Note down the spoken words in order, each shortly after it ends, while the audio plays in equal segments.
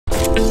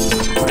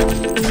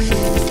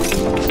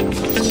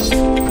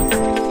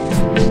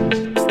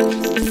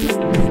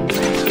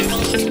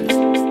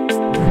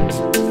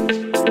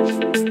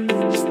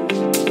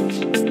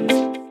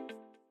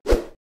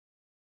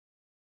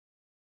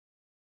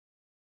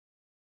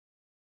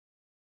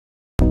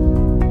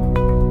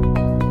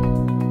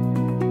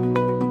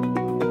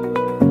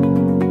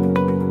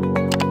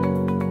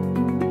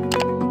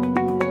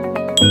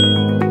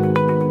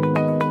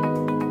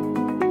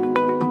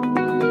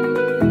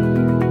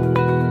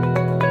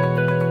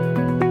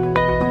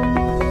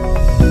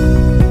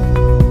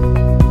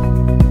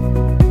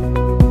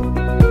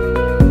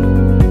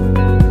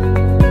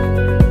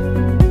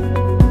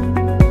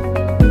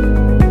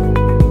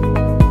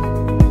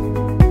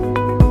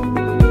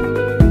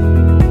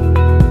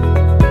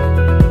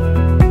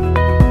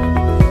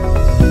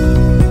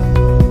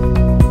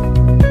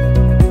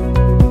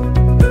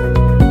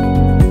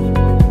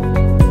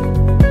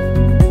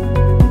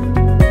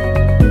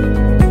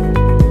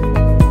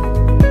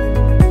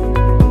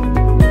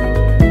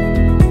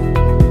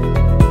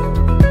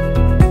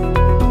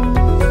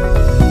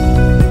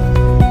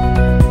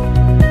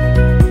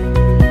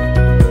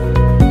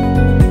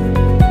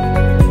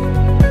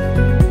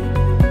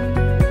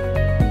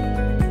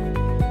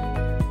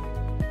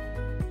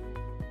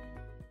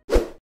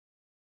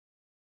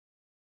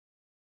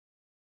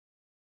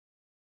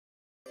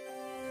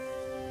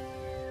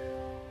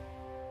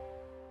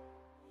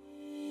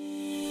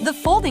The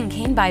folding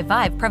cane by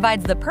Vive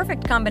provides the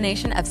perfect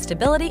combination of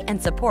stability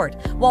and support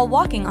while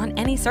walking on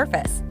any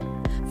surface.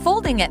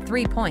 Folding at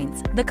 3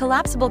 points, the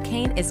collapsible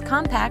cane is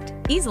compact,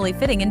 easily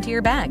fitting into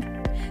your bag.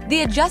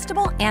 The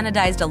adjustable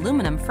anodized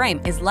aluminum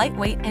frame is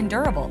lightweight and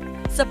durable,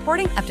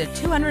 supporting up to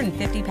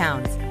 250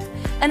 pounds.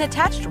 An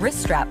attached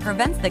wrist strap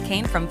prevents the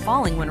cane from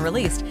falling when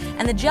released,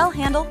 and the gel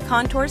handle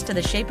contours to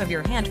the shape of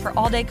your hand for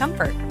all-day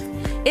comfort.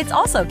 It's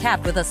also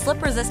capped with a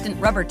slip-resistant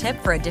rubber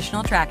tip for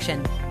additional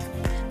traction.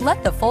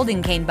 Let the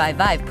folding cane by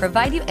Vive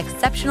provide you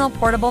exceptional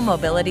portable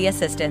mobility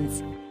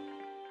assistance.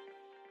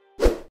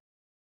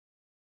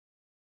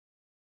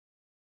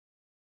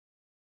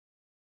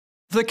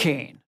 The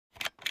cane.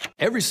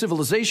 Every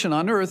civilization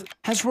on Earth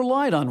has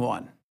relied on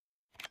one.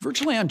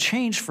 Virtually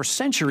unchanged for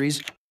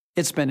centuries,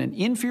 it's been an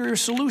inferior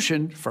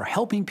solution for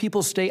helping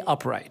people stay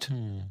upright.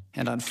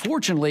 And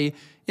unfortunately,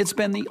 it's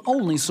been the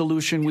only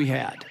solution we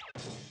had.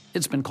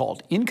 It's been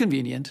called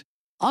inconvenient,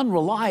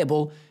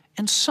 unreliable,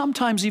 and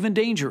sometimes even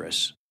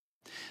dangerous.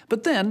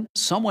 But then,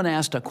 someone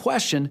asked a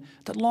question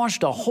that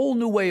launched a whole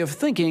new way of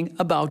thinking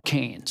about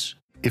canes.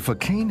 If a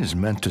cane is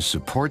meant to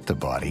support the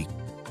body,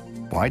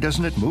 why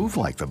doesn't it move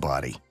like the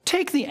body?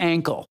 Take the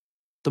ankle,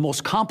 the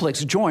most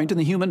complex joint in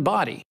the human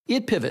body.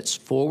 It pivots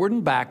forward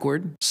and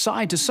backward,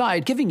 side to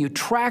side, giving you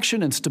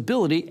traction and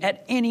stability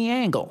at any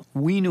angle.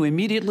 We knew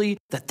immediately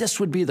that this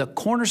would be the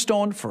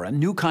cornerstone for a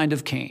new kind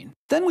of cane.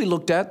 Then we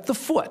looked at the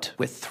foot.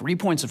 With 3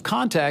 points of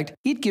contact,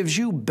 it gives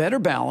you better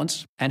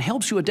balance and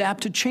helps you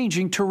adapt to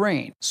changing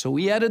terrain. So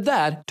we added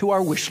that to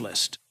our wish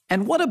list.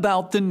 And what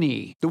about the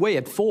knee? The way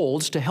it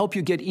folds to help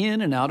you get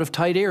in and out of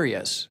tight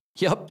areas.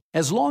 Yep,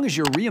 as long as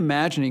you're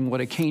reimagining what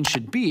a cane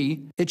should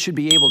be, it should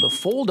be able to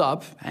fold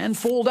up and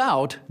fold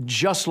out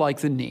just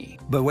like the knee.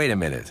 But wait a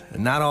minute,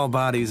 not all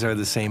bodies are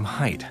the same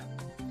height.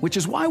 Which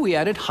is why we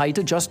added height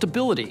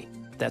adjustability.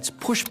 That's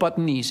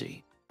push-button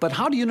easy. But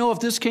how do you know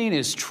if this cane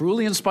is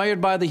truly inspired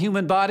by the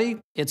human body?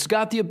 It's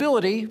got the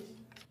ability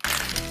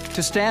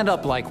to stand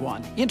up like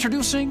one.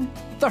 Introducing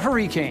the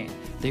HurryCane,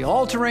 the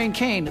all-terrain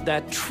cane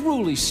that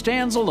truly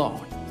stands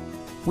alone.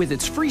 With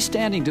its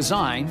freestanding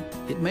design,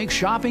 it makes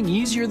shopping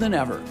easier than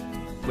ever.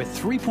 With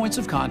 3 points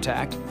of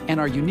contact and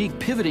our unique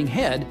pivoting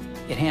head,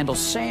 it handles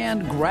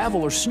sand,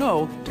 gravel, or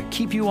snow to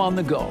keep you on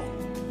the go.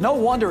 No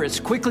wonder it's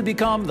quickly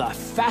become the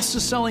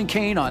fastest-selling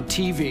cane on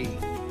TV.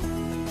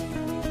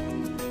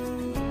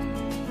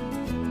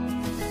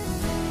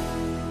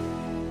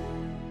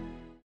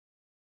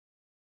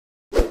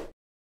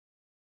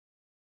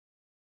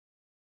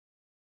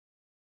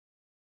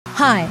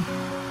 Hi,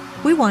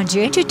 we want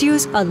to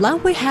introduce a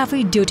lightweight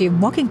heavy-duty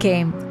walking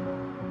cane,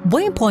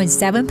 weighing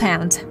 0.7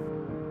 pounds.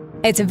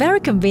 It's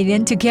very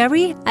convenient to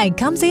carry and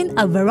comes in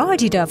a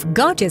variety of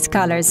gorgeous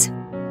colors.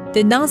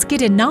 The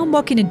non-skid and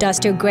non-walking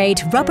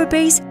industrial-grade rubber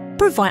base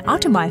provide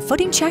optimized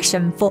footing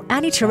traction for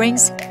any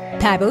terrains,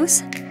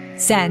 pebbles,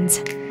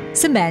 sands,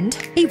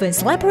 cement, even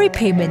slippery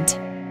pavement.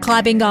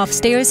 Climbing off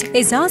stairs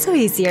is also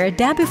easier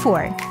than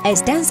before. It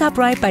stands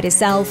upright by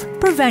itself,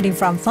 preventing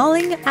from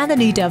falling and the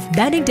need of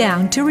bending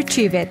down to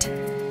retrieve it.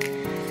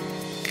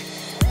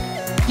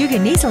 You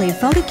can easily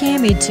fold a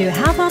cane into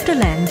half of the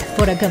length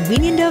for the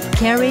convenience of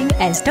carrying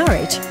and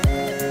storage.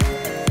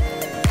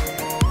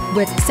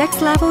 With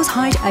 6 levels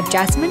height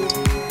adjustment,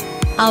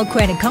 our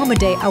can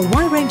accommodate a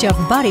wide range of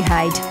body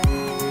height.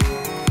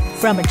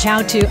 From a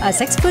child to a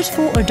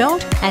 6'4"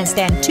 adult and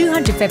stand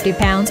 250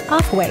 pounds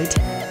of weight.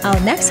 Our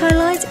next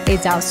highlight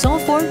is our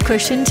soft form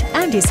cushioned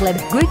anti-slip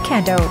grip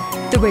handle.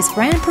 The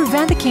wristband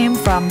prevents the cane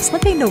from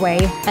slipping away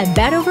and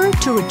bend over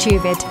to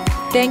retrieve it.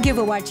 Thank you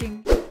for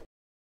watching.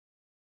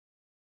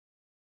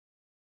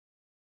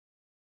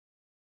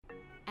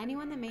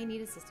 Anyone that may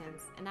need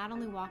assistance in not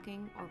only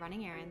walking or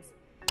running errands,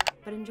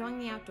 but enjoying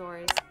the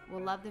outdoors will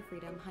love the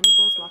freedom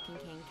HONEYBULL's walking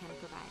cane can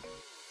provide.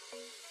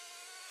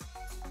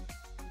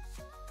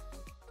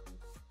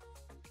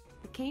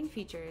 The cane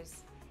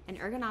features an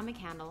ergonomic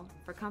handle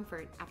for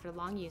comfort after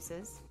long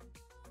uses,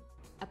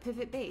 a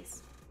pivot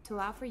base to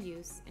allow for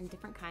use in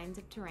different kinds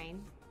of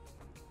terrain,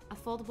 a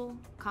foldable,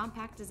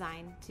 compact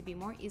design to be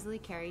more easily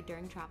carried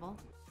during travel,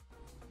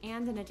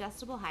 and an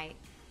adjustable height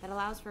that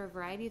allows for a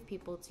variety of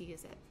people to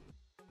use it.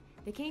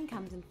 The cane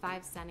comes in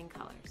 5 stunning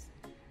colors: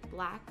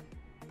 black,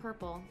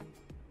 purple,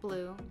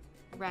 blue,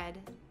 red,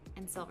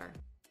 and silver.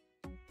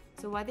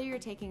 So whether you're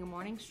taking a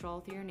morning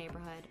stroll through your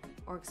neighborhood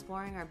or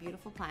exploring our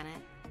beautiful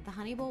planet, the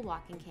HONEYBULL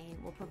walking cane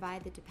will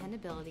provide the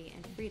dependability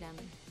and freedom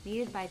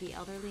needed by the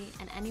elderly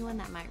and anyone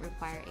that might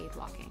require aid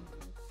walking.